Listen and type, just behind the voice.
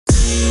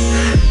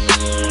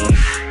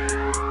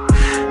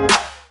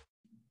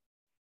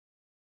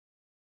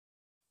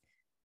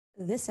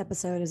This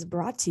episode is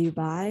brought to you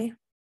by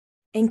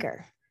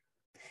Anchor.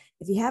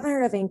 If you haven't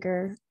heard of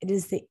Anchor, it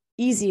is the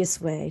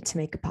easiest way to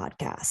make a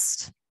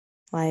podcast.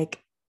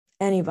 Like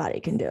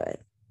anybody can do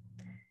it.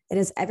 It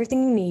has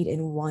everything you need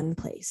in one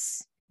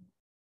place.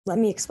 Let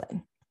me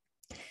explain.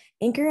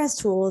 Anchor has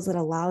tools that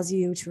allows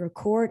you to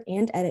record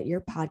and edit your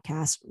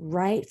podcast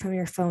right from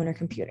your phone or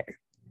computer.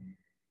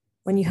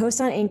 When you host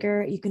on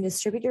Anchor, you can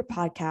distribute your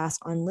podcast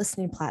on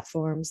listening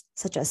platforms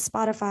such as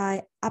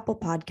Spotify, Apple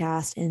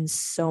Podcasts, and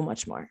so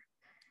much more.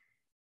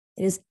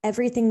 It is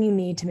everything you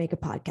need to make a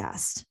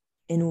podcast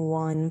in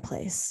one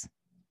place.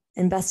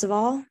 And best of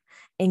all,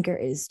 Anchor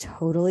is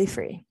totally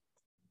free.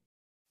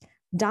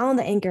 Download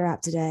the Anchor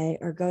app today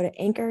or go to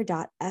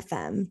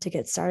anchor.fm to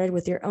get started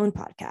with your own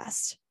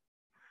podcast.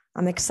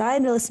 I'm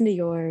excited to listen to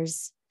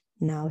yours.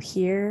 Now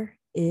here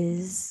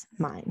is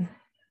mine.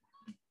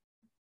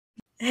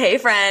 Hey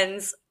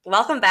friends,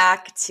 welcome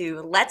back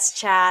to Let's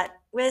Chat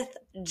with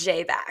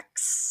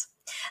J-Bax.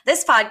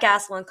 This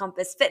podcast will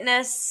encompass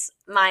fitness,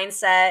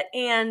 mindset,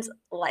 and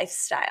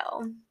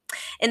lifestyle.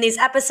 In these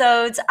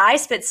episodes, I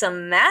spit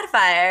some mad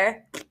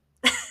fire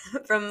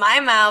from my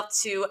mouth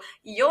to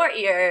your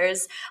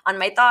ears on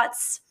my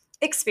thoughts,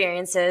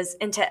 experiences,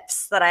 and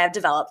tips that I have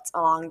developed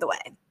along the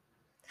way.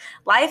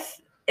 Life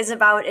is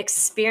about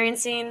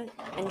experiencing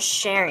and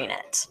sharing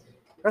it,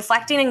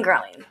 reflecting and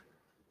growing.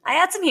 I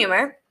add some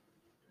humor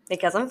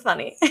because I'm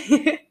funny.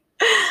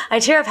 I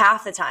tear up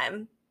half the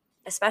time,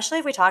 especially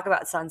if we talk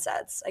about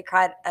sunsets. I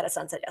cried at a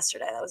sunset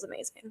yesterday. That was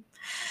amazing.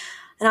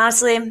 And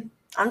honestly,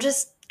 I'm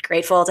just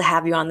grateful to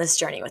have you on this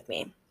journey with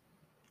me.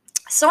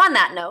 So on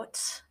that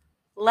note,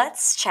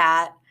 let's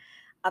chat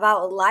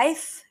about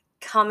life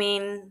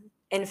coming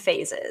in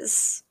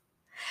phases.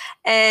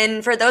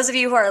 And for those of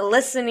you who are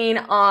listening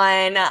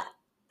on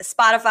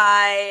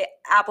Spotify,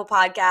 Apple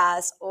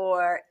Podcasts,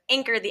 or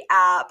Anchor the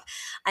app,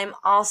 I'm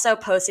also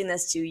posting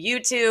this to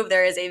YouTube.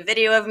 There is a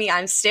video of me.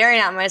 I'm staring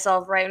at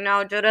myself right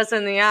now, dead us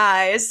in the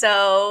eye.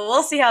 So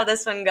we'll see how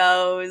this one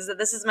goes.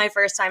 This is my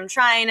first time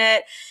trying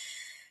it,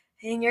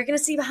 and you're going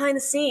to see behind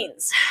the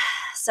scenes.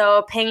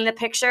 So painting the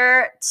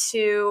picture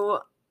to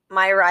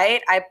my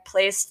right, I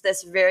placed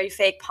this very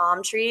fake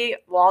palm tree.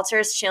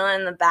 Walter's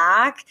chilling in the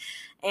back,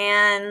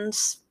 and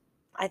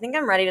I think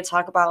I'm ready to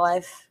talk about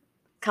life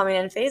coming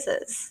in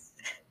phases.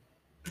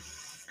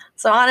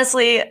 So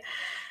honestly,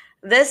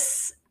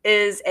 this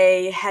is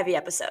a heavy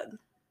episode,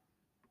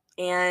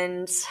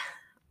 and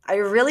I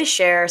really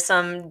share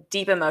some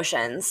deep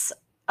emotions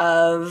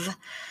of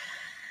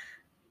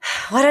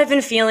what I've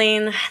been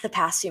feeling the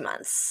past few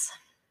months.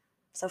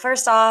 So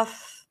first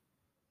off,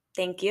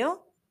 thank you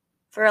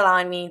for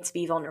allowing me to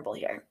be vulnerable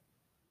here.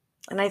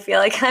 And I feel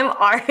like I'm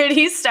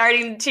already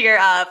starting to tear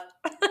up.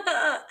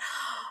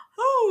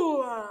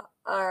 Ooh,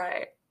 all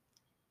right.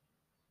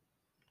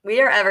 We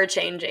are ever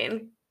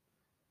changing.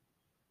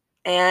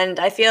 And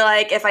I feel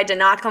like if I did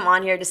not come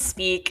on here to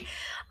speak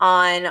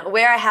on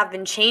where I have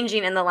been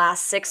changing in the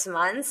last 6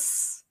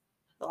 months,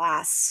 the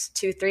last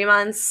 2-3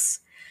 months,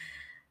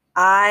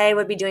 I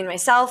would be doing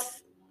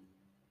myself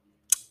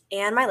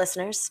and my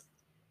listeners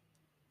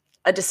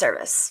a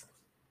disservice.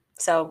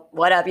 So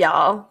what up,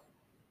 y'all?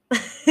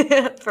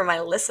 For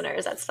my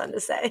listeners, that's fun to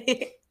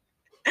say.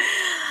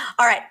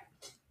 All right.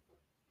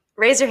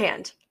 Raise your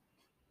hand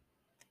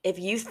if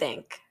you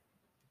think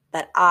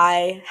that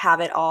I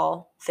have it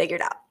all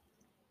figured out.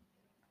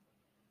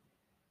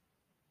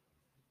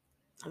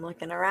 I'm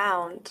looking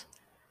around.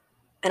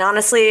 And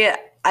honestly,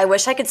 I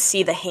wish I could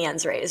see the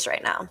hands raised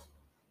right now.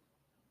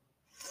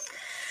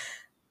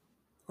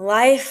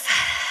 Life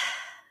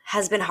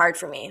has been hard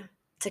for me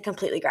to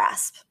completely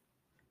grasp.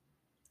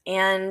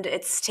 And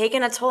it's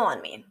taken a toll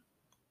on me.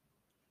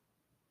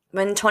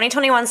 When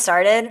 2021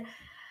 started,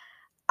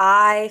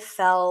 I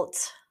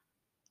felt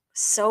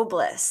so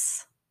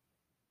bliss.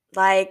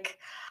 Like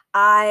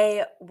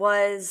I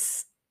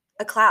was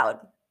a cloud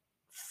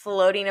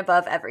floating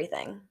above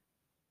everything.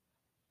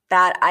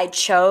 That I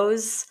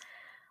chose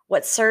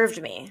what served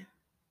me.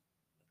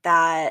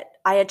 That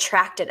I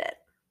attracted it.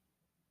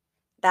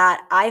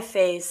 That I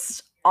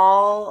faced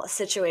all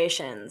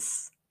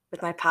situations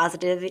with my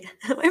positivity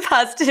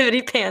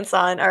pants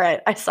on. All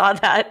right, I saw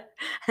that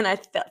and I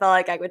felt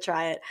like I would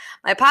try it.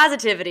 My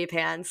positivity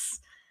pants,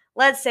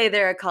 let's say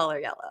they're a color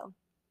yellow.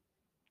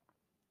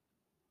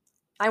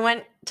 I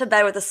went to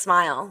bed with a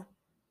smile.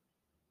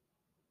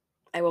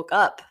 I woke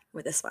up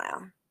with a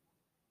smile.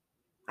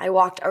 I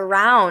walked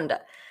around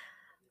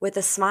with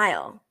a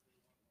smile.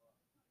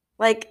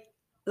 Like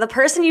the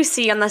person you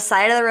see on the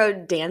side of the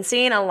road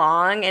dancing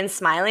along and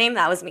smiling,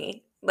 that was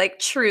me. Like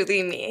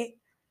truly me.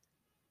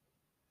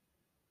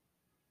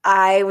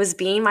 I was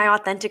being my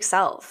authentic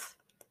self.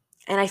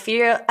 And I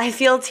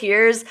feel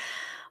tears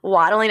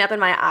waddling up in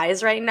my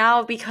eyes right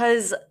now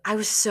because I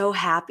was so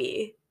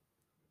happy.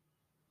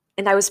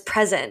 And I was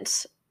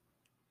present.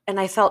 And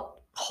I felt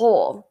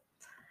whole.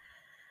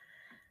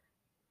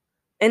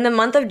 In the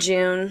month of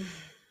June,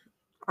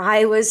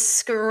 I was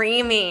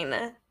screaming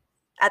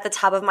at the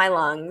top of my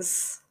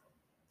lungs.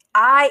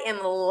 I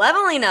am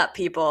leveling up,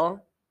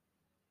 people.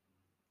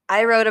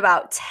 I wrote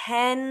about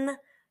 10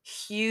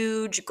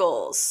 huge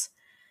goals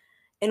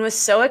and was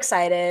so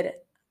excited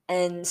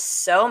and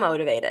so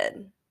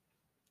motivated.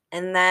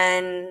 And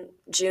then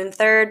June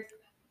 3rd,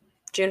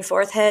 June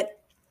 4th hit,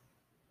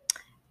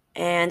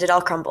 and it all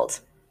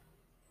crumbled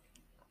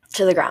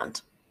to the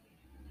ground.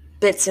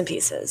 Bits and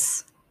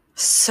pieces.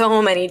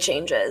 So many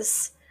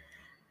changes.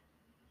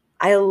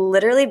 I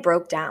literally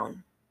broke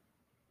down.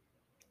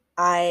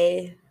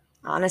 I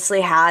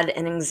honestly had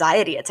an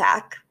anxiety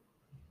attack.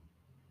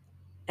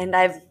 And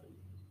I've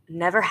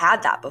never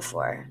had that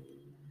before.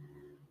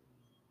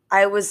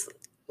 I was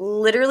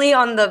literally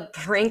on the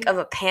brink of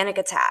a panic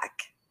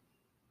attack.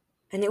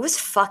 And it was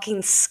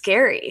fucking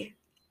scary.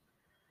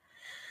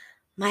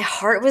 My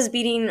heart was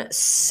beating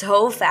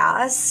so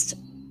fast.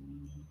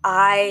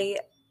 I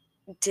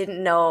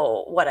didn't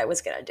know what I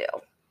was going to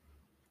do.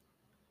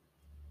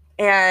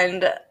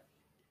 And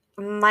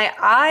my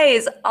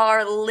eyes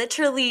are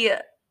literally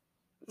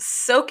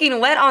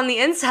soaking wet on the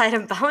inside,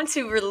 about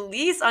to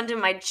release onto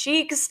my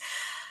cheeks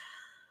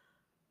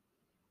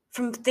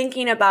from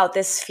thinking about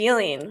this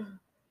feeling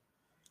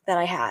that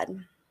I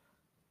had.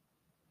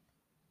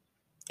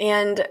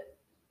 And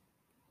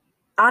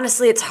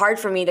honestly, it's hard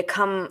for me to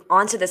come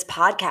onto this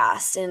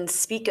podcast and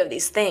speak of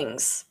these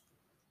things.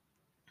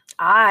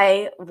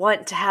 I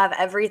want to have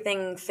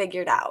everything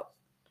figured out.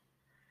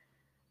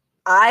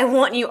 I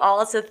want you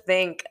all to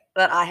think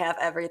that I have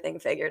everything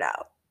figured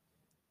out.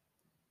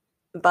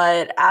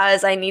 But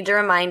as I need to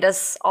remind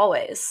us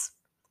always,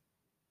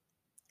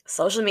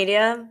 social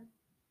media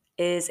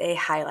is a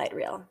highlight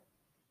reel.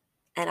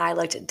 And I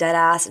looked dead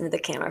ass into the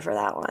camera for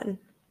that one.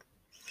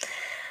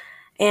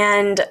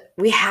 And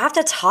we have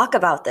to talk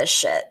about this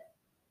shit,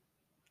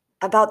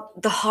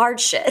 about the hard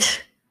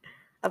shit,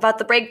 about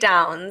the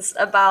breakdowns,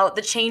 about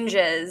the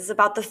changes,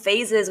 about the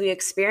phases we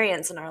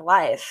experience in our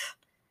life.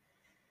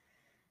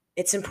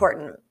 It's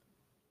important,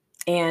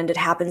 and it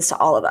happens to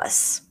all of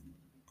us.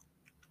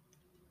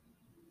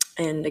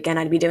 And again,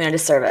 I'd be doing a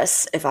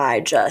disservice if I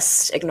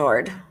just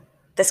ignored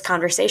this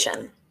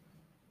conversation.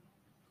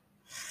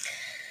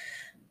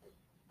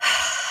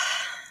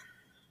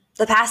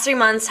 The past 3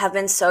 months have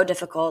been so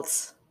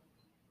difficult,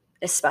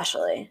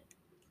 especially.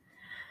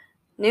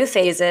 New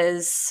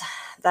phases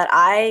that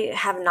I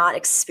have not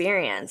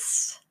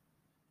experienced.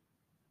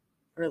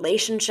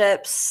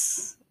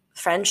 Relationships,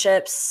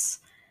 friendships,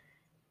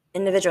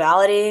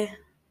 individuality.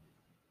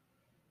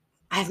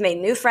 I've made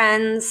new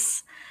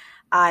friends.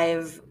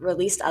 I've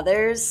released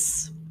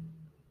others.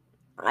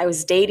 I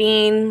was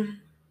dating.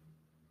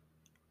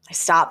 I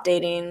stopped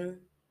dating.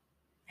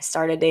 I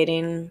started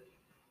dating.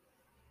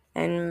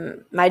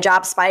 And my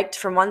job spiked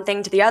from one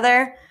thing to the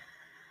other.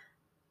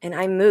 And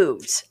I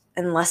moved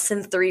in less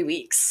than 3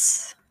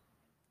 weeks,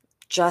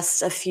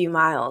 just a few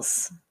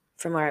miles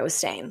from where I was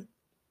staying.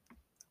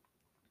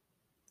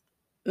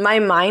 My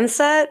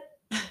mindset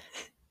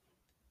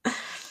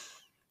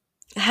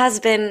has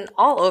been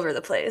all over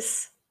the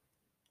place.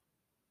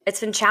 It's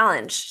been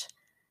challenged.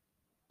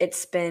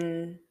 It's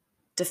been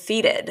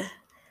defeated.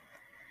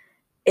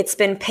 It's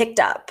been picked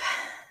up.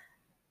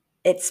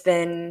 It's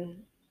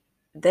been,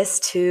 this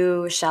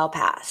too shall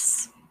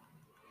pass.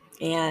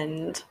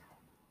 And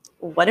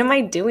what am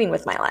I doing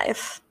with my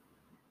life?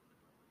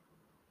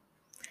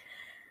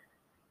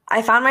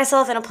 I found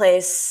myself in a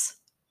place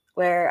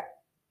where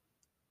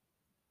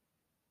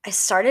I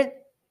started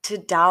to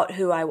doubt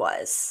who I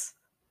was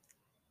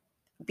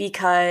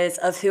because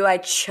of who I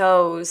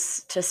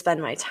chose to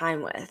spend my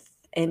time with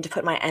and to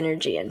put my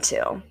energy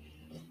into.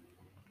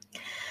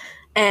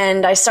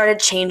 And I started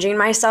changing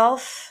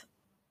myself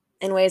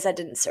in ways that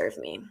didn't serve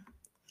me.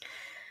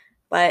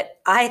 But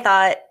I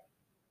thought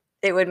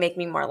it would make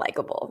me more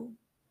likable.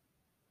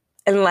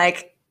 And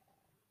like,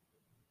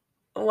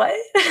 what?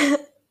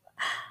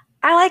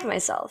 I like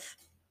myself.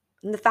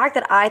 And the fact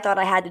that I thought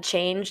I had to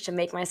change to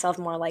make myself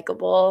more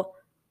likable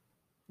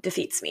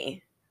defeats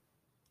me.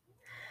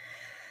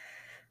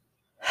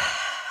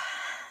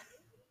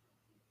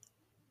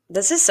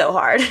 This is so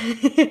hard.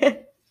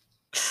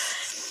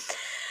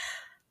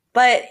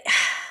 But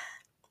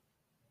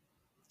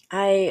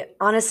I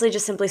honestly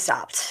just simply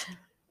stopped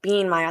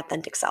being my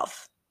authentic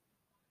self.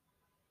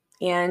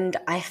 And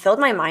I filled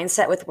my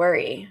mindset with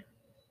worry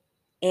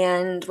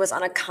and was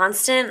on a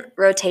constant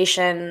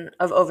rotation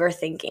of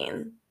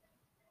overthinking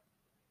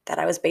that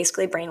I was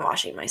basically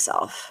brainwashing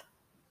myself.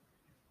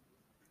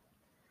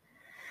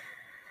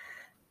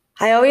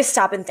 I always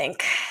stop and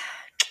think,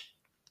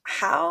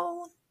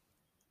 how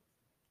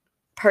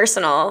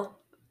personal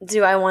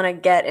do I want to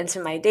get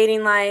into my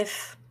dating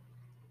life,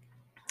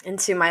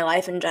 into my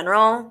life in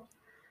general?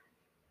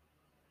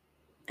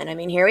 And I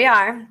mean, here we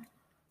are,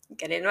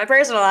 getting into my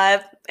personal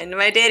life, into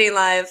my dating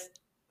life.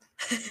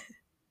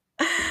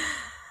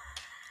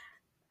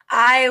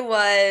 I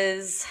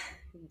was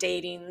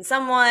dating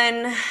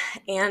someone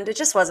and it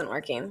just wasn't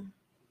working,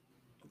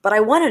 but I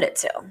wanted it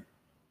to.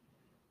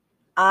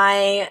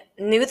 I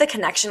knew the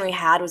connection we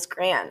had was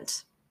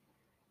grand.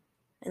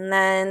 And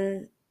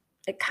then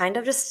it kind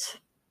of just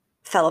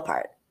fell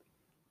apart.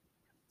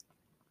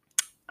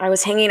 I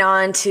was hanging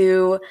on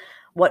to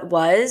what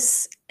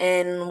was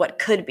and what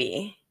could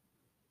be.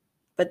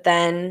 But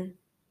then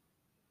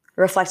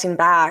reflecting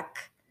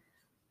back,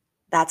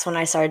 that's when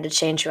I started to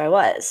change who I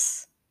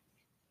was.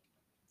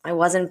 I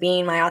wasn't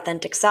being my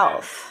authentic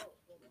self.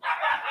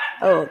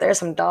 Oh, there's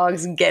some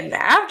dogs getting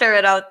after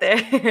it out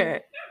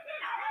there.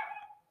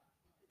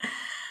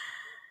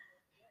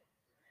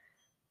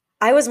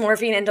 I was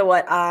morphing into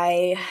what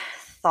I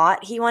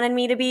thought he wanted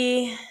me to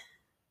be.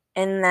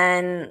 And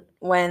then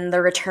when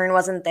the return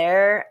wasn't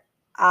there,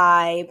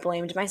 I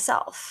blamed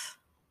myself.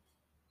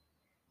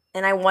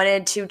 And I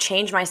wanted to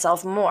change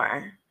myself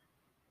more,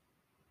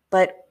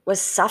 but was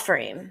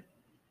suffering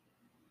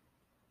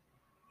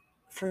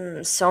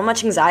from so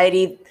much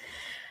anxiety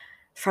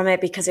from it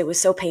because it was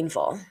so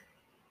painful.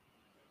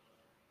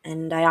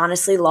 And I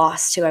honestly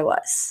lost who I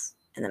was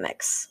in the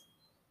mix.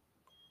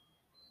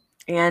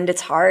 And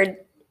it's hard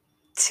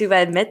to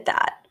admit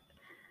that.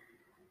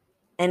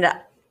 And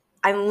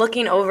I'm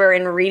looking over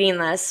and reading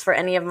this for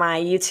any of my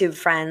YouTube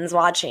friends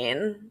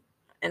watching.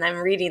 And I'm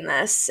reading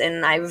this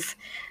and I've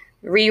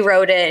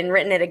rewrote it and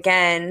written it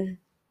again.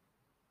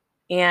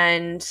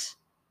 And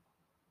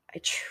I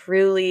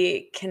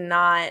truly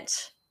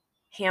cannot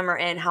hammer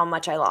in how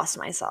much I lost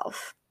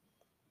myself.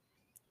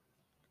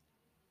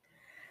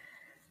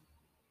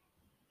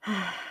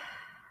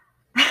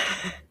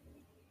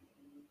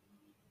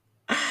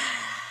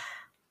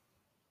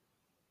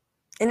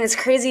 And it's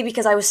crazy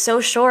because I was so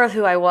sure of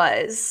who I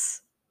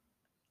was.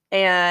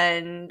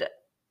 And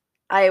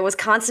I was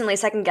constantly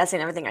second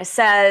guessing everything I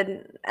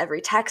said,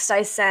 every text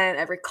I sent,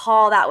 every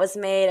call that was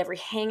made, every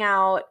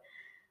hangout.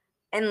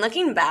 And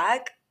looking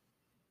back,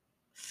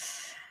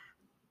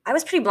 I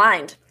was pretty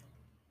blind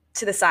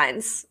to the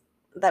signs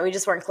that we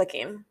just weren't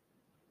clicking.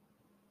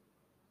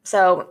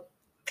 So,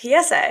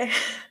 PSA,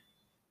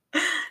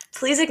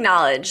 please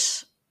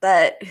acknowledge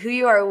that who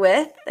you are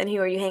with and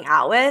who you hang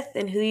out with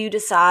and who you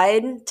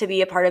decide to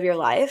be a part of your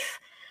life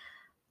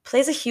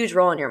plays a huge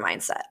role in your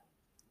mindset.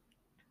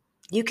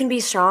 You can be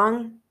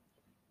strong,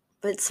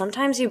 but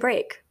sometimes you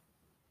break.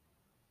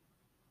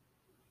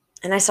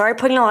 And I started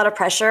putting a lot of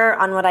pressure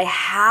on what I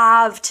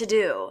have to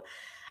do.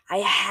 I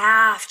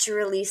have to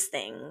release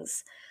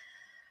things.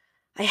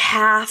 I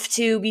have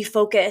to be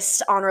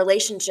focused on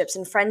relationships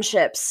and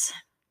friendships,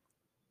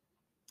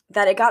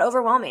 that it got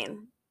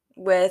overwhelming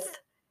with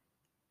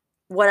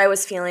what I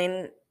was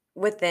feeling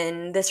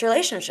within this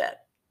relationship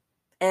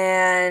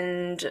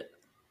and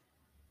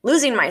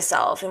losing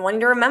myself and wanting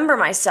to remember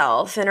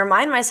myself and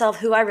remind myself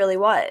who I really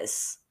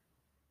was.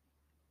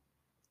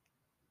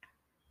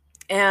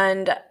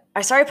 And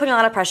I started putting a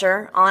lot of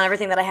pressure on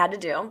everything that I had to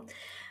do.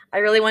 I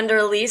really wanted to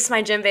release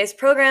my gym-based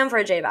program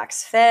for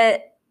JBax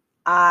Fit.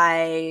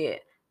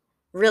 I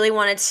really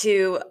wanted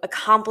to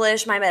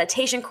accomplish my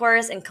meditation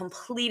course and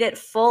complete it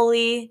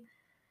fully.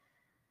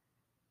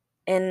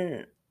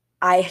 And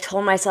I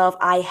told myself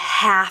I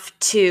have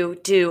to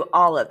do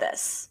all of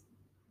this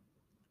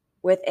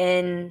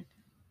within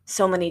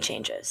so many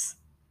changes.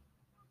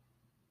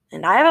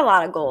 And I have a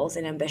lot of goals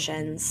and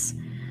ambitions.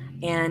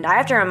 And I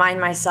have to remind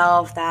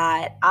myself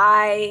that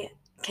I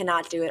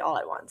cannot do it all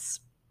at once,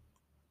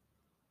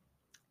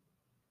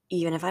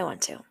 even if I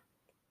want to.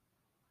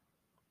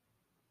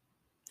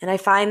 And I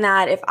find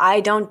that if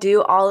I don't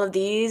do all of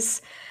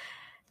these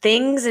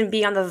things and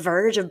be on the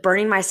verge of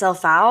burning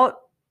myself out,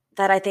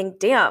 that I think,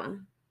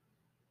 damn,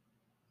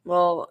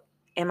 well,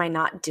 am I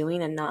not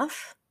doing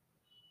enough?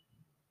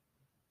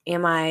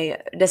 Am I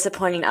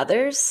disappointing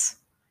others?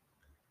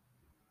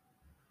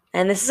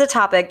 And this is a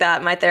topic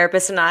that my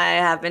therapist and I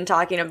have been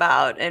talking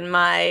about, and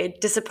my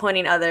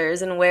disappointing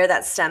others and where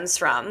that stems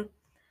from.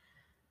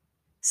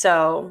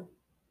 So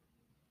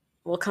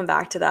we'll come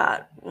back to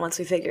that once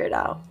we figure it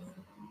out.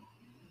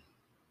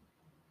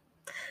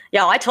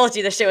 Y'all, I told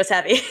you this shit was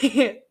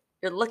heavy.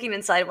 You're looking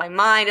inside my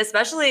mind,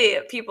 especially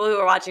people who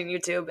are watching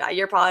YouTube.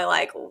 You're probably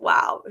like,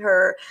 wow,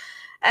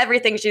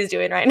 everything she's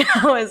doing right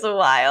now is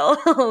wild.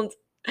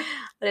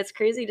 But it's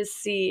crazy to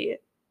see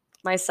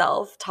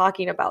myself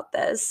talking about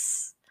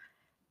this.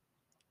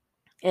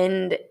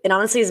 And it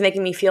honestly is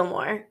making me feel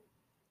more.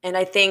 And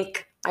I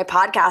think my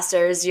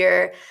podcasters,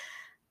 you're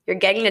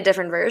getting a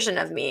different version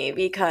of me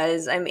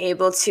because I'm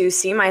able to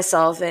see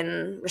myself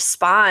and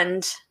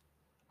respond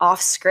off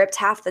script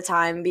half the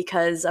time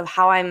because of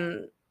how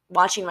I'm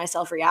watching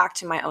myself react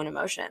to my own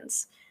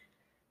emotions.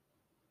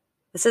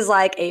 This is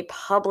like a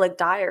public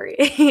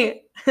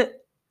diary.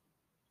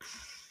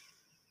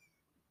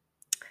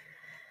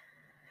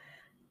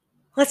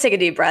 Let's take a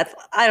deep breath.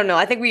 I don't know.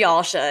 I think we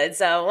all should.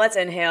 So let's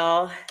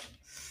inhale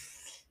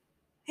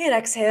and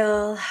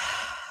exhale.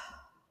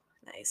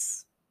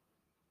 Nice.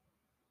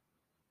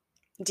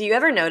 Do you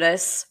ever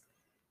notice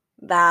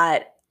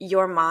that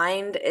your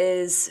mind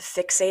is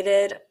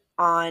fixated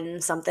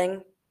on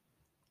something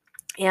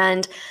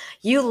and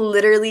you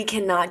literally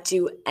cannot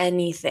do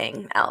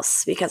anything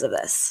else because of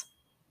this?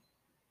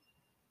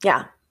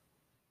 Yeah,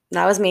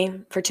 that was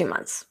me for 2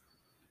 months.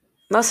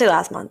 Mostly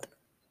last month,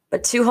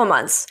 but 2 whole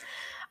months.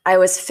 I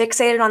was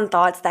fixated on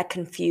thoughts that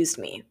confused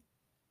me,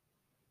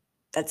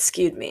 that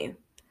skewed me,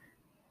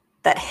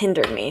 that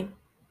hindered me.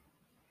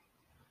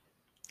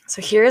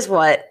 So here's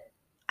what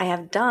I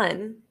have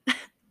done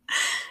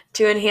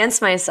to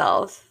enhance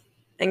myself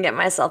and get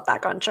myself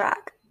back on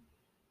track.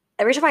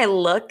 Every time I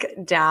look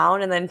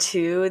down and then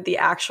to the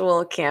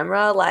actual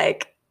camera,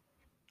 like,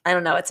 I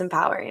don't know, it's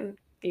empowering.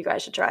 You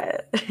guys should try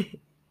it.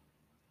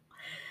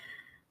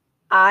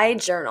 I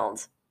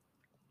journaled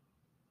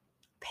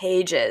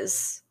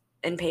pages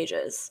and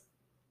pages.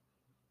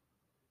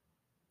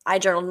 I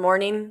journaled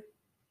morning,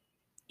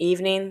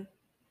 evening,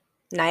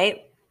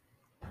 night.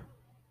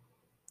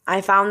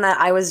 I found that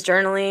I was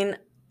journaling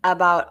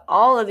about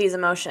all of these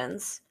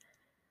emotions,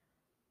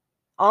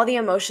 all the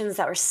emotions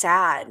that were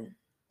sad,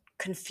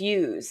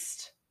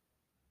 confused,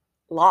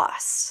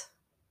 lost.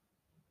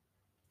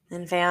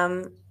 And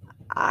fam,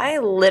 I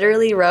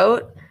literally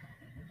wrote,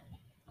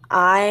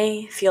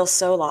 I feel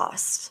so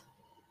lost.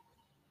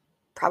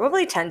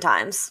 Probably 10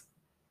 times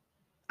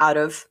out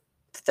of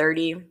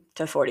 30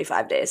 to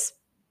 45 days.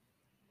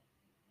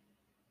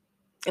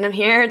 And I'm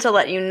here to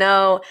let you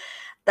know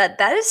that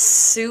that is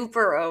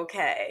super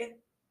okay.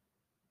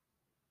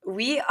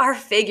 We are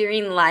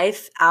figuring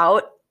life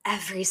out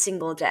every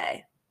single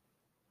day.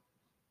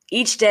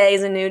 Each day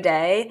is a new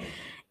day.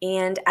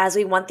 And as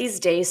we want these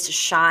days to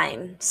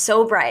shine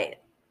so bright,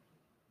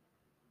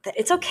 that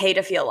it's okay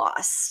to feel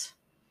lost.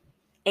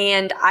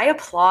 And I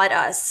applaud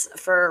us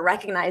for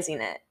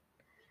recognizing it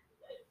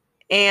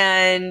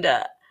and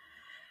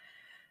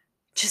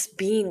just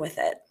being with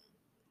it.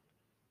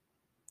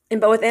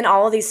 But within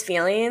all of these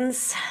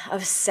feelings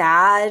of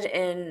sad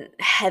and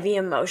heavy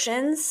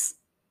emotions,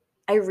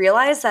 I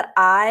realized that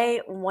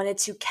I wanted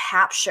to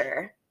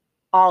capture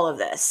all of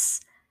this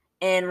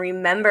and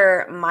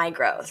remember my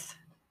growth.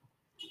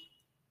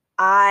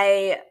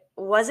 I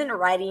wasn't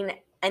writing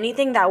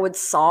anything that would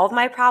solve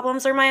my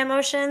problems or my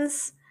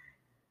emotions.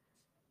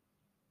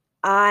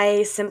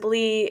 I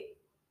simply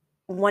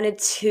wanted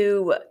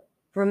to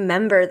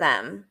remember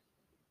them,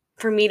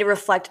 for me to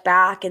reflect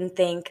back and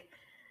think,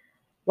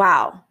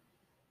 wow,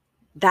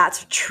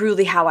 that's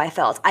truly how I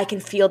felt. I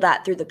can feel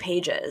that through the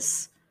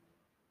pages.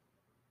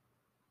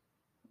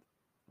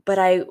 But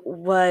I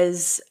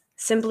was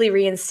simply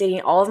reinstating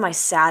all of my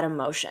sad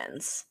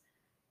emotions,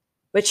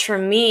 which for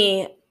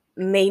me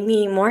made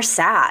me more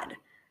sad.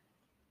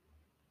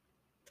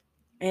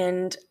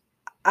 And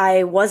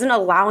I wasn't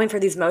allowing for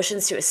these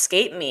emotions to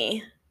escape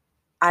me.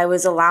 I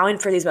was allowing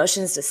for these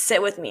emotions to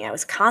sit with me. I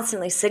was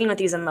constantly sitting with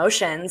these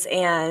emotions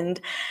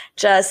and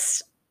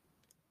just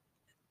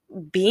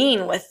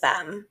being with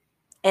them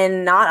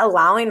and not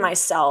allowing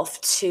myself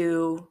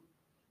to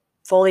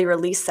fully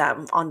release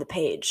them on the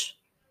page.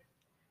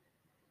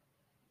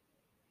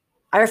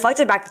 I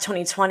reflected back to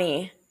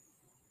 2020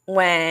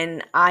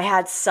 when I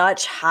had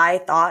such high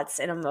thoughts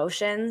and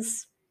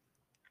emotions,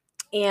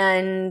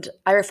 and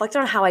I reflected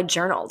on how I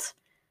journaled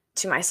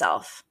to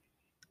myself.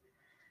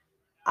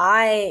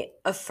 I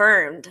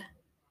affirmed,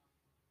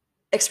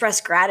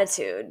 expressed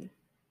gratitude,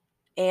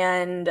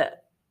 and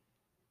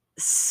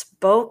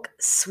spoke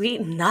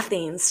sweet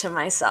nothings to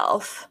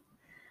myself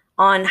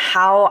on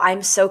how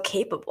I'm so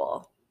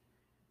capable.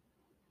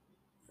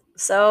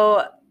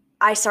 So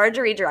I started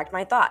to redirect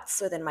my thoughts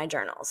within my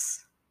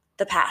journals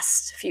the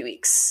past few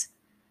weeks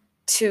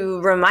to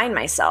remind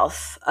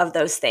myself of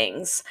those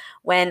things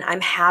when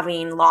I'm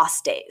having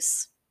lost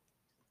days.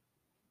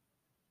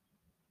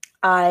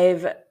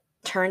 I've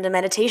turned to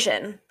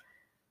meditation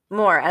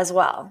more as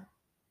well.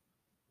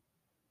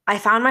 I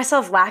found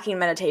myself lacking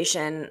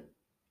meditation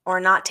or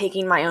not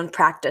taking my own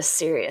practice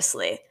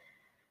seriously.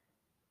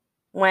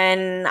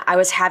 When I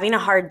was having a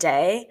hard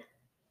day,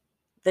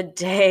 the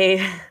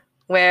day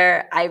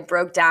where I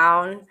broke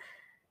down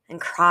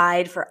and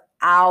cried for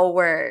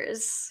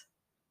hours,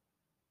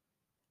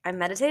 I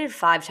meditated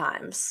 5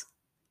 times.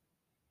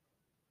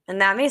 And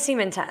that may seem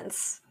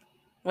intense,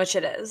 which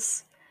it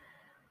is.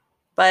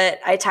 But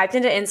I typed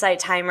into Insight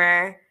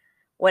Timer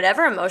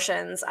whatever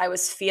emotions I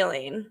was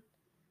feeling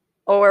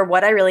or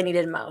what I really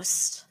needed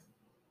most,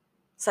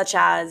 such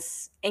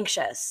as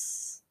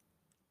anxious,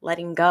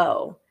 letting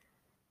go,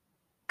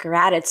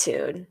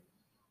 gratitude,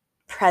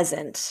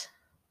 present,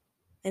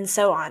 and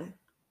so on.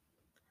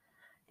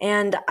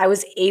 And I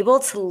was able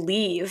to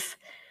leave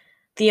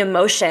the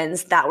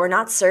emotions that were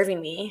not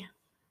serving me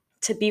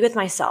to be with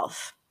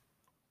myself.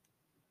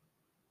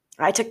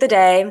 I took the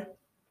day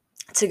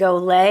to go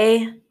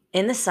lay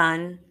in the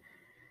sun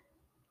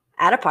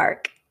at a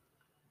park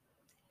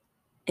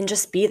and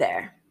just be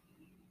there.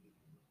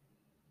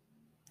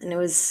 And it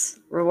was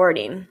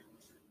rewarding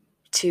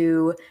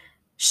to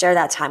share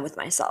that time with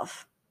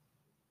myself.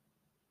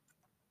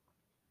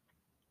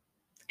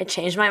 It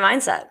changed my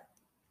mindset.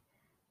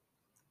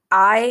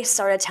 I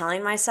started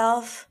telling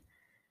myself,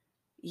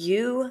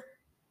 you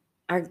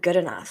are good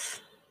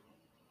enough.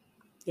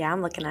 Yeah,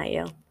 I'm looking at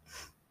you.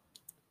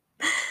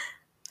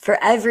 For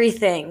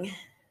everything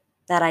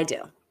that I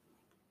do.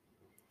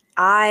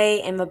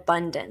 I am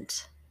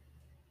abundant.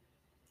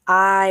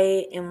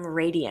 I am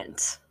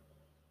radiant.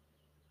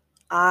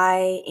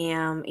 I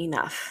am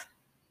enough.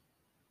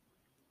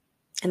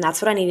 And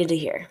that's what I needed to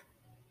hear.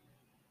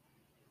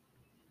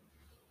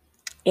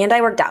 And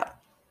I worked out.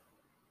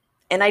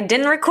 And I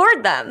didn't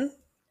record them.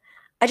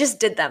 I just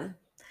did them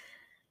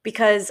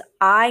because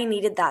I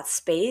needed that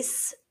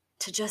space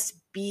to just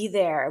be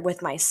there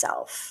with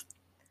myself.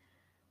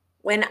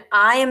 When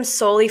I am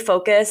solely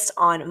focused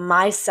on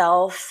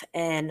myself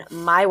and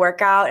my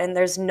workout and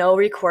there's no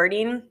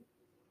recording,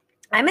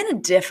 I'm in a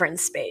different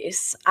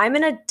space. I'm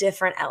in a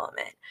different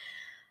element.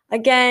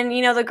 Again,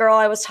 the girl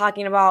I was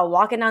talking about,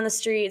 walking down the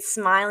street,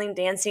 smiling,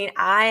 dancing.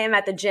 I am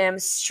at the gym,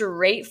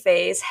 straight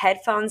face,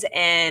 headphones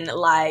in,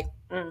 like,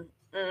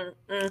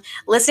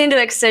 listening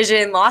to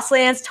Excision, Lost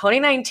Lands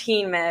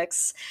 2019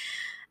 mix.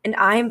 And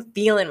I'm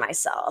feeling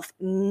myself.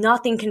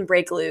 Nothing can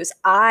break loose.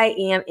 I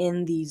am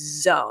in the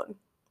zone.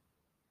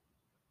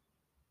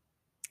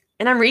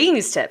 And I'm reading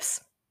these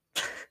tips.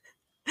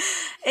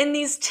 And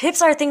these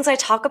tips are things I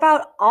talk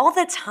about all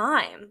the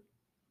time.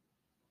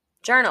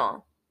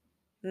 Journal,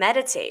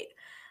 meditate,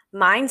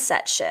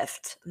 mindset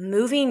shift,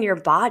 moving your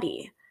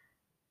body.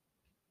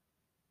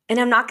 And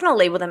I'm not going to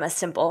label them as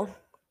simple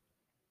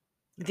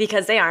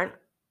because they aren't.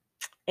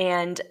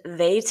 And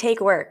they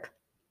take work.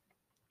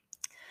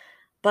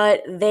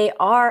 But they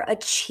are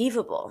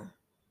achievable.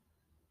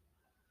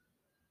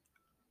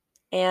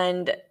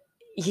 And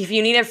if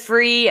you need a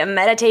free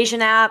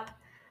meditation app,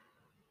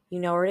 you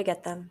know where to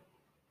get them.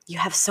 You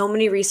have so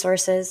many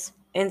resources.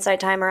 Insight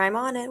Timer, I'm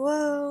on it.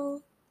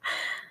 Whoa.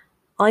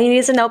 All you need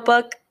is a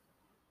notebook,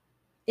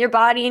 your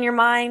body and your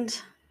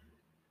mind.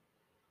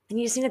 And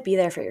you just need to be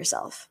there for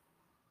yourself.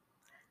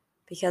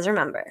 Because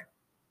remember,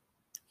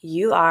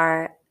 you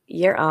are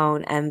your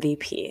own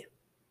MVP.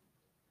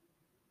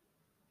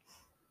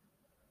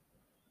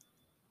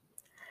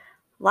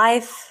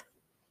 Life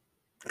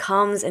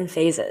comes in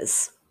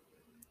phases.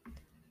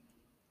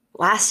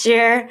 Last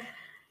year,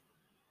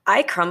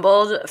 I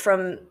crumbled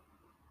from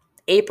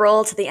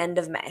April to the end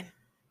of May.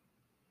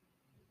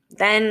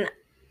 Then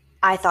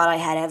I thought I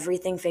had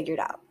everything figured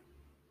out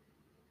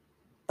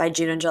by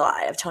June and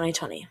July of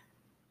 2020.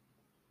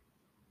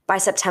 By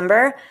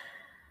September,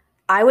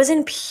 I was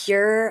in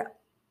pure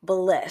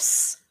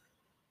bliss.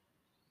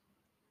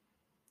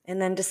 And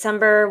then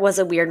December was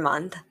a weird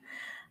month,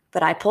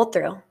 but I pulled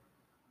through.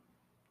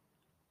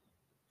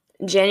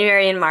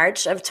 January and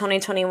March of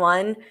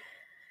 2021,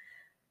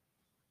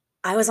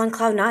 I was on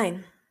cloud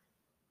 9.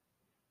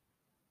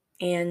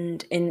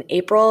 And in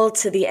April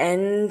to the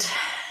end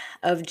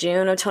of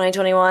June of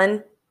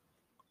 2021,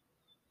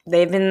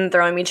 they've been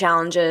throwing me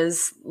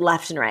challenges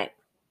left and right.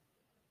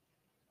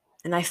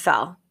 And I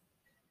fell.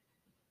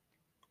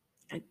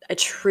 I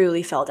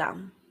truly fell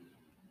down.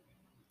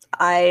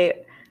 I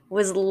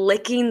was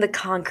licking the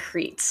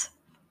concrete.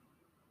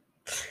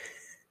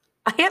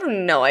 I have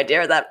no idea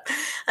where that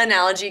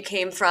analogy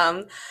came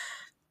from.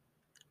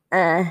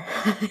 And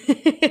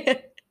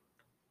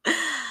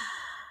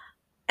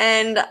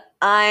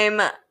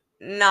I'm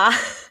not,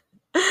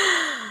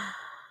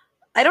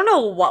 I don't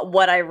know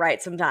what I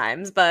write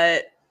sometimes,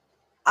 but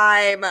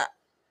I'm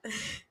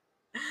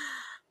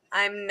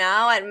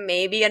now at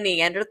maybe a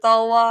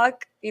Neanderthal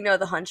walk.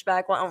 The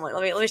hunchback one. Oh,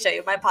 let me show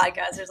you my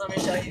podcasters. Let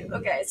me show you.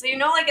 Okay, so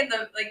like in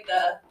the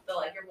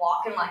you're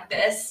walking like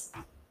this.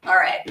 All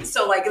right,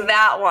 so like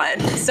that one.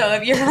 So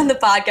if you're on the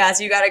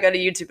podcast, you got to go to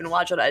YouTube and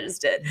watch what I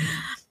just did.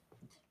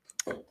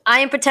 I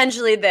am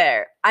potentially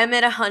there. I'm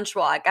in a hunch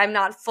walk. I'm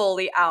not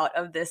fully out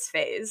of this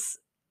phase,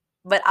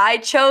 but I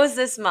chose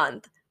this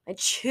month. I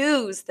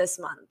choose this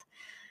month,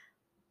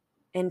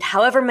 and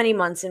however many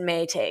months it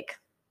may take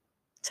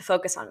to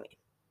focus on me.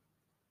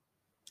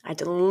 I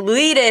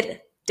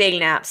deleted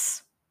dating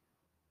apps.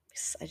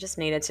 I just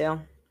needed to.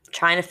 I'm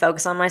trying to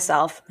focus on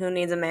myself. Who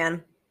needs a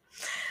man?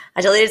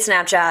 I deleted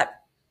Snapchat.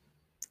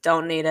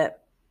 Don't need it.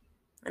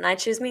 And I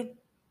choose me.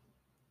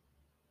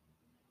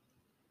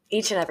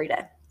 Each and every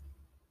day.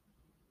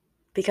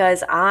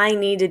 Because I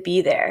need to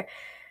be there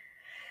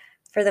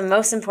for the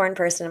most important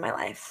person in my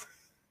life.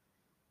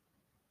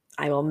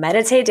 I will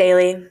meditate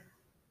daily,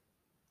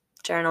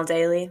 journal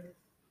daily,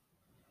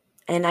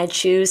 and I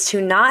choose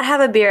to not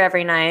have a beer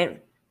every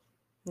night.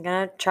 I'm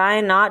going to try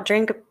and not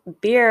drink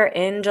beer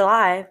in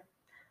July.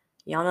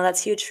 Y'all know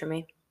that's huge for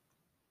me.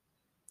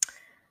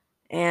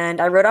 And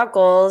I wrote out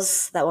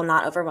goals that will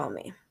not overwhelm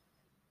me.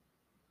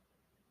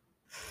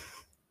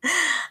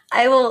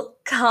 I will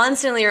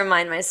constantly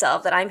remind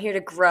myself that I'm here to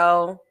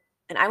grow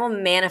and I will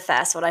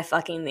manifest what I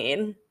fucking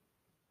need,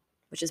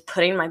 which is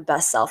putting my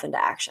best self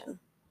into action.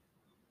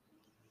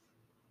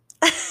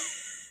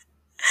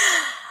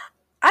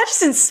 I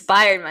just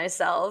inspired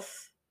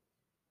myself.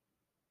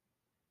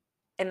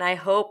 And I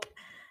hope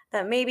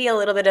that maybe a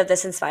little bit of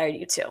this inspired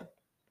you too.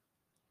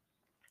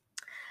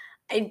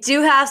 I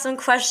do have some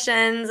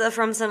questions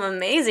from some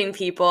amazing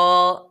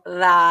people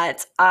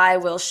that I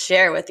will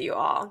share with you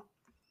all.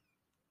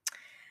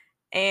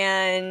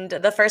 And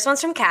the first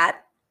one's from Kat.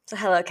 So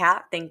hello,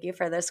 Kat. Thank you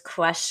for this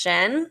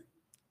question.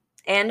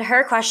 And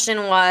her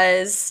question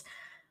was,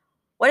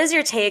 what is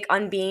your take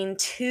on being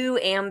too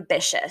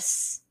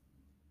ambitious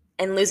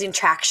and losing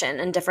traction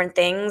in different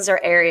things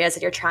or areas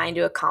that you're trying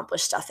to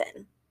accomplish stuff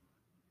in?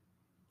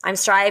 I'm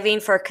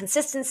striving for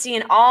consistency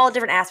in all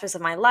different aspects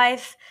of my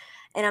life,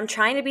 and I'm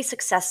trying to be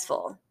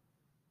successful.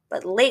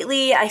 But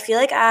lately, I feel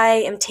like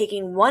I am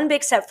taking one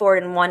big step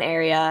forward in one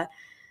area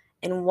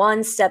and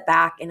one step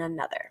back in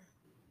another.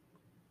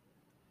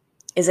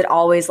 Is it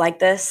always like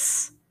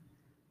this?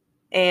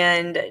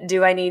 And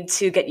do I need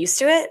to get used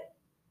to it?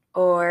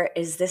 Or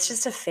is this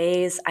just a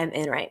phase I'm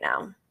in right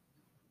now?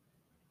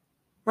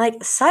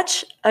 Like,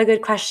 such a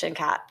good question,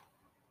 Kat.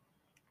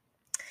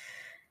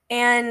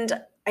 And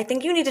I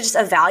think you need to just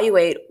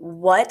evaluate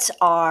what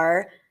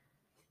are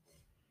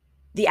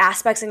the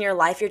aspects in your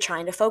life you're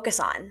trying to focus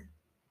on.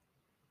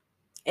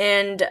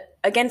 And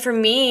again, for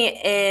me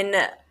in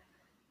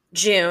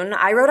June,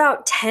 I wrote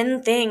out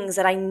 10 things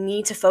that I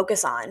need to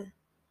focus on.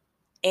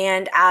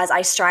 And as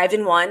I strived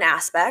in one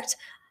aspect,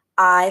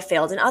 I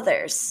failed in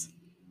others.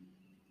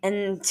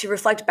 And to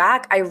reflect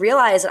back, I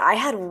realized that I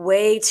had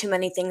way too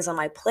many things on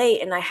my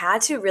plate and I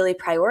had to really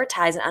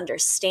prioritize and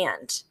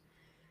understand.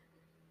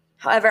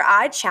 However,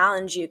 I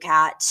challenge you,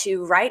 Kat,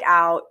 to write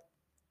out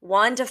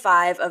 1 to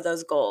 5 of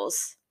those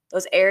goals,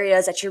 those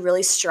areas that you're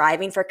really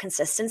striving for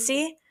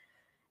consistency,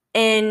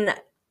 and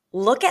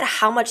look at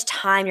how much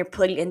time you're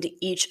putting into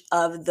each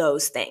of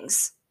those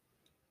things.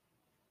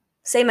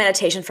 Say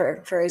meditation,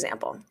 for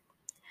example.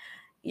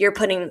 You're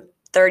putting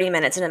 30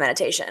 minutes into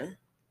meditation,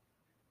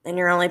 and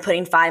you're only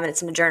putting 5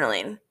 minutes into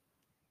journaling.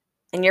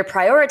 And you're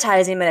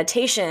prioritizing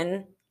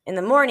meditation in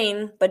the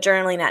morning, but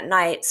journaling at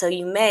night, so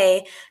you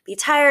may be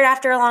tired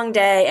after a long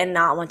day and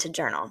not want to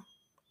journal.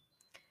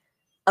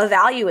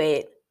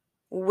 Evaluate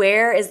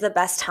where is the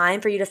best time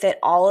for you to fit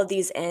all of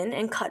these in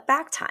and cut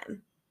back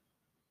time.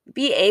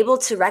 Be able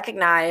to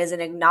recognize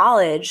and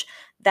acknowledge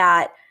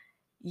that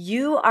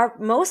you are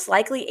most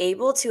likely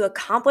able to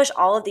accomplish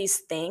all of these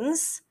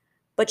things,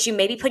 but you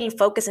may be putting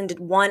focus into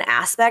one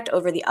aspect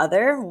over the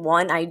other,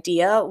 one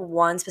idea,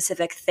 one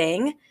specific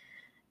thing,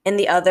 and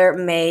the other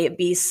may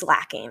be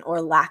slacking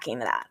or lacking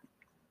that.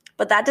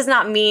 But that does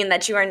not mean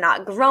that you are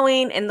not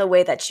growing in the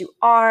way that you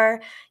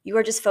are. You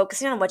are just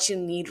focusing on what you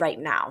need right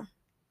now.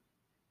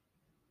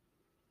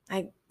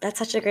 That's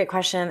such a great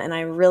question, and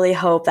I really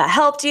hope that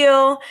helped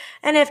you.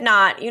 And if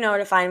not, you know where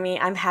to find me.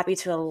 I'm happy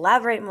to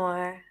elaborate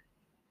more.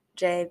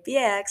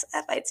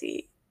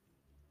 JBXFIT.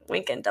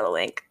 Wink and double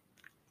wink.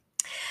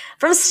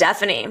 From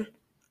Stephanie.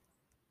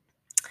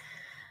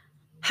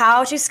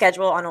 How to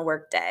schedule on a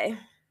work day.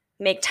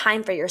 Make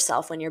time for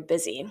yourself when you're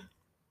busy.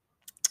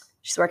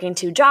 She's working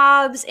 2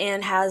 jobs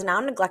and has now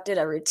neglected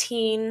a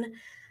routine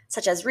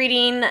such as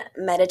reading,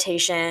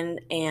 meditation,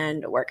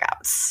 and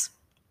workouts.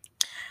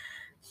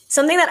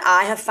 Something that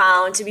I have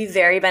found to be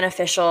very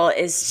beneficial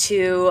is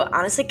to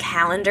honestly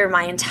calendar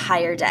my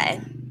entire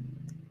day.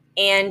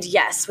 And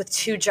yes, with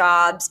 2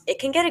 jobs, it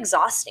can get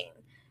exhausting.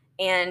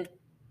 And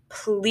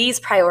please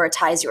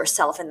prioritize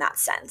yourself in that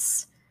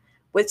sense.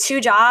 With 2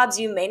 jobs,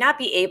 you may not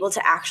be able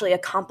to actually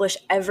accomplish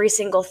every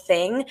single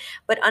thing,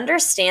 but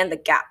understand the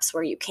gaps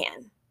where you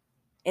can.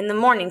 In the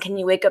morning, can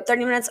you wake up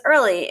 30 minutes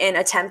early and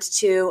attempt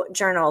to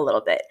journal a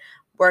little bit,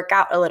 work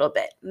out a little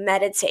bit,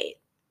 meditate?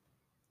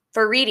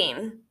 For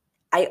reading,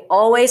 I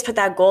always put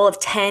that goal of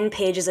 10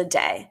 pages a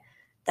day.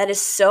 That is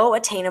so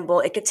attainable.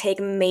 It could take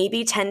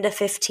maybe 10 to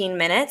 15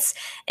 minutes,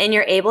 and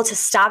you're able to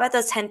stop at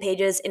those 10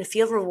 pages and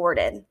feel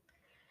rewarded.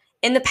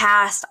 In the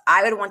past,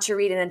 I would want to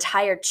read an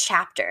entire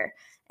chapter,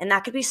 and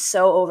that could be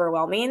so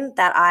overwhelming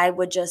that I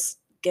would just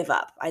give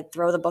up. I'd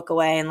throw the book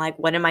away and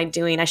what am I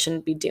doing? I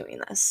shouldn't be doing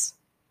this.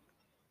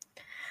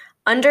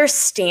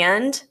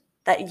 Understand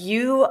that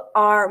you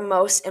are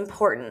most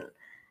important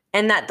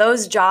and that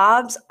those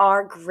jobs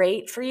are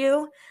great for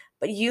you,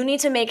 but you need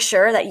to make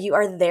sure that you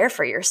are there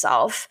for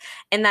yourself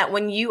and that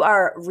when you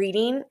are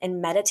reading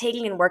and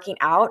meditating and working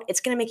out, it's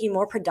going to make you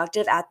more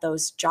productive at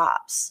those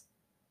jobs.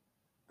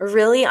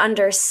 Really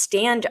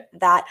understand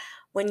that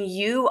when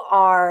you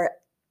are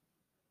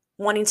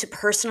wanting to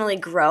personally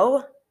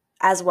grow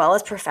as well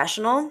as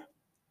professional,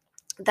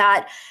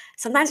 that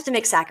sometimes you have to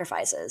make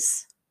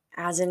sacrifices.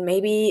 As in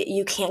maybe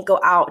you can't go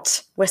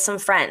out with some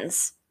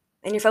friends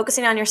and you're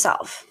focusing on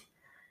yourself.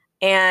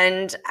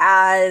 And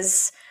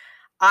as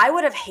I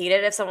would have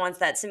hated if someone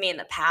said to me in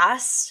the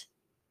past,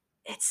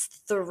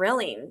 it's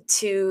thrilling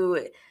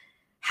to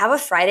have a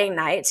Friday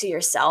night to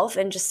yourself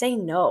and just say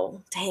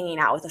no to hanging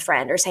out with a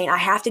friend or saying, I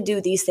have to do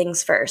these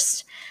things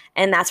first.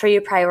 And that's where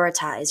you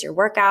prioritize your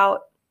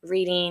workout,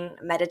 reading,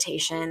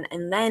 meditation,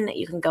 and then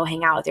you can go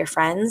hang out with your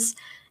friends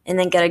and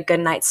then get a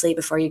good night's sleep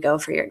before you go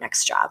for your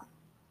next job.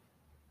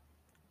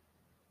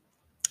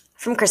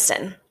 From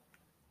Kristen.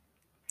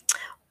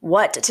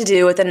 What to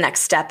do with the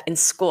next step in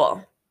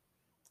school?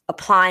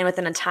 Applying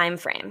within a time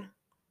frame.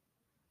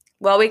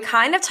 Well, we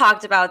kind of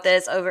talked about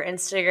this over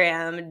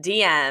Instagram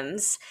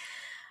DMs,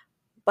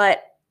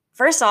 but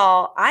first of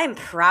all, I'm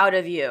proud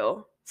of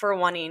you for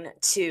wanting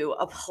to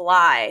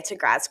apply to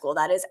grad school.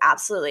 That is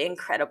absolutely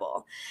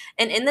incredible.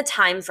 And in the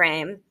time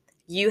frame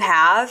you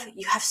have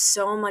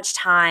so much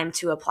time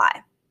to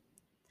apply.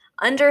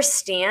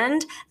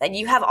 Understand that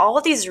you have all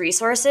of these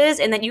resources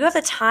and that you have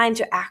the time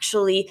to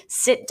actually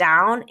sit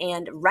down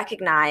and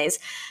recognize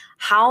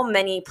how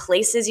many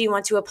places you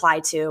want to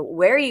apply to,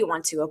 where you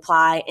want to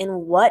apply,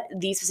 and what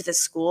these specific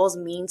schools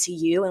mean to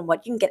you and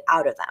what you can get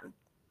out of them.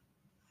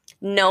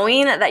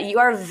 knowing that you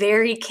are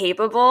very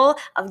capable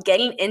of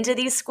getting into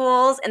these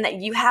schools and that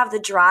you have the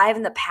drive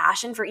and the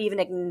passion for even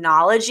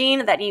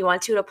acknowledging that you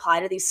want to apply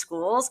to these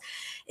schools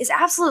is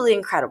absolutely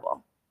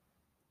incredible.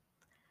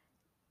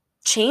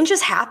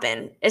 Changes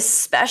happen,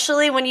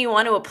 especially when you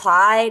want to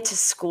apply to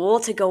school,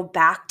 to go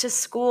back to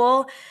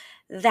school.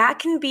 That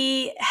can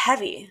be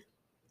heavy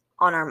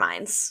on our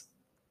minds.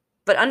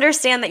 But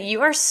understand that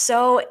you are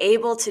so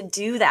able to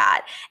do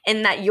that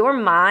and that your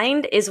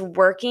mind is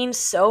working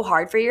so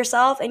hard for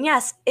yourself. And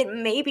yes, it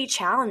may be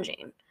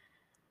challenging,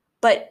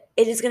 but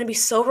it is going to be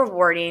so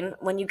rewarding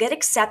when you get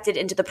accepted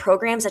into the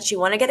programs that you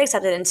want to get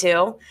accepted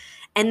into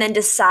and then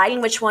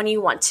deciding which one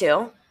you want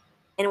to.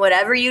 And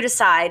whatever you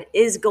decide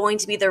is going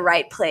to be the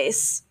right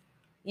place.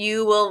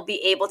 You will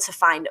be able to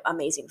find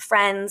amazing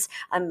friends,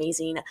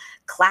 amazing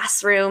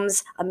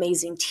classrooms,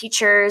 amazing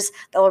teachers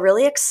that will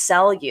really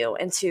excel you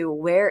into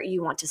where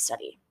you want to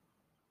study.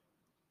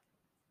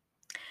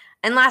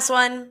 And last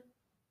one,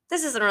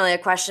 this isn't really a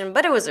question,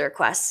 but it was a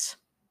request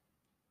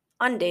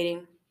on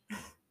dating.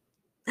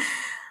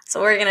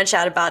 So we're going to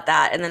chat about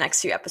that in the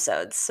next few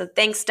episodes. So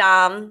thanks,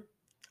 Dom.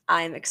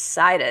 I'm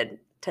excited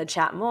to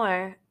chat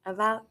more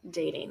about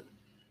dating.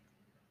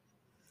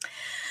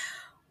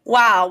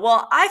 Wow.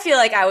 Well, I feel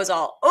like I was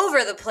all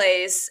over the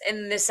place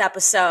in this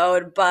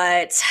episode,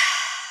 but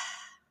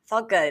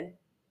felt good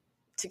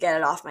to get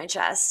it off my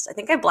chest. I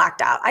think I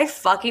blacked out. I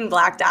fucking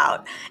blacked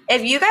out.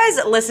 If you guys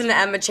listen to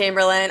Emma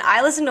Chamberlain,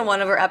 I listened to one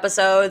of her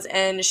episodes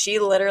and she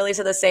literally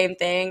said the same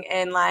thing.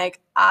 And like,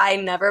 I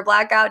never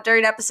black out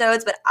during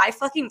episodes, but I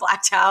fucking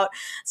blacked out.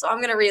 So I'm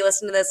going to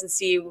re-listen to this and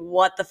see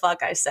what the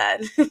fuck I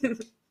said. If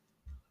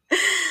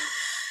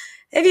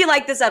you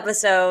like this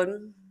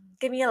episode,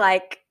 give me a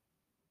like.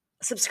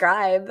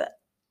 Subscribe,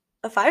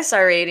 a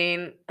 5-star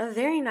rating, a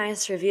very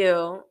nice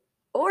review,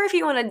 or if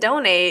you want to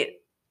donate,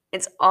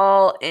 it's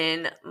all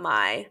in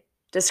my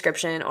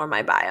description or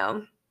my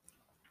bio.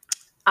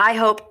 I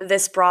hope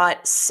this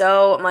brought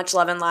so much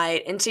love and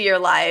light into your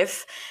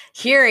life,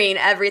 hearing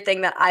everything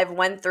that I've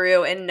went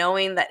through and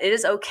knowing that it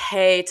is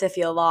okay to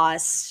feel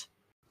lost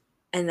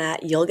and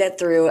that you'll get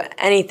through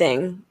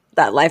anything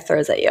that life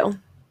throws at you.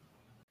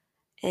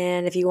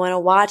 And if you want to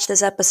watch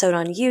this episode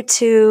on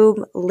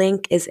YouTube,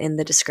 link is in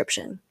the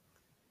description.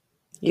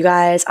 You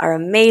guys are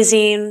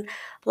amazing.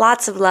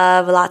 Lots of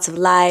love, lots of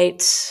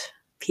light.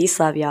 Peace,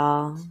 love,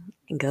 y'all,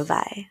 and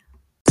goodbye.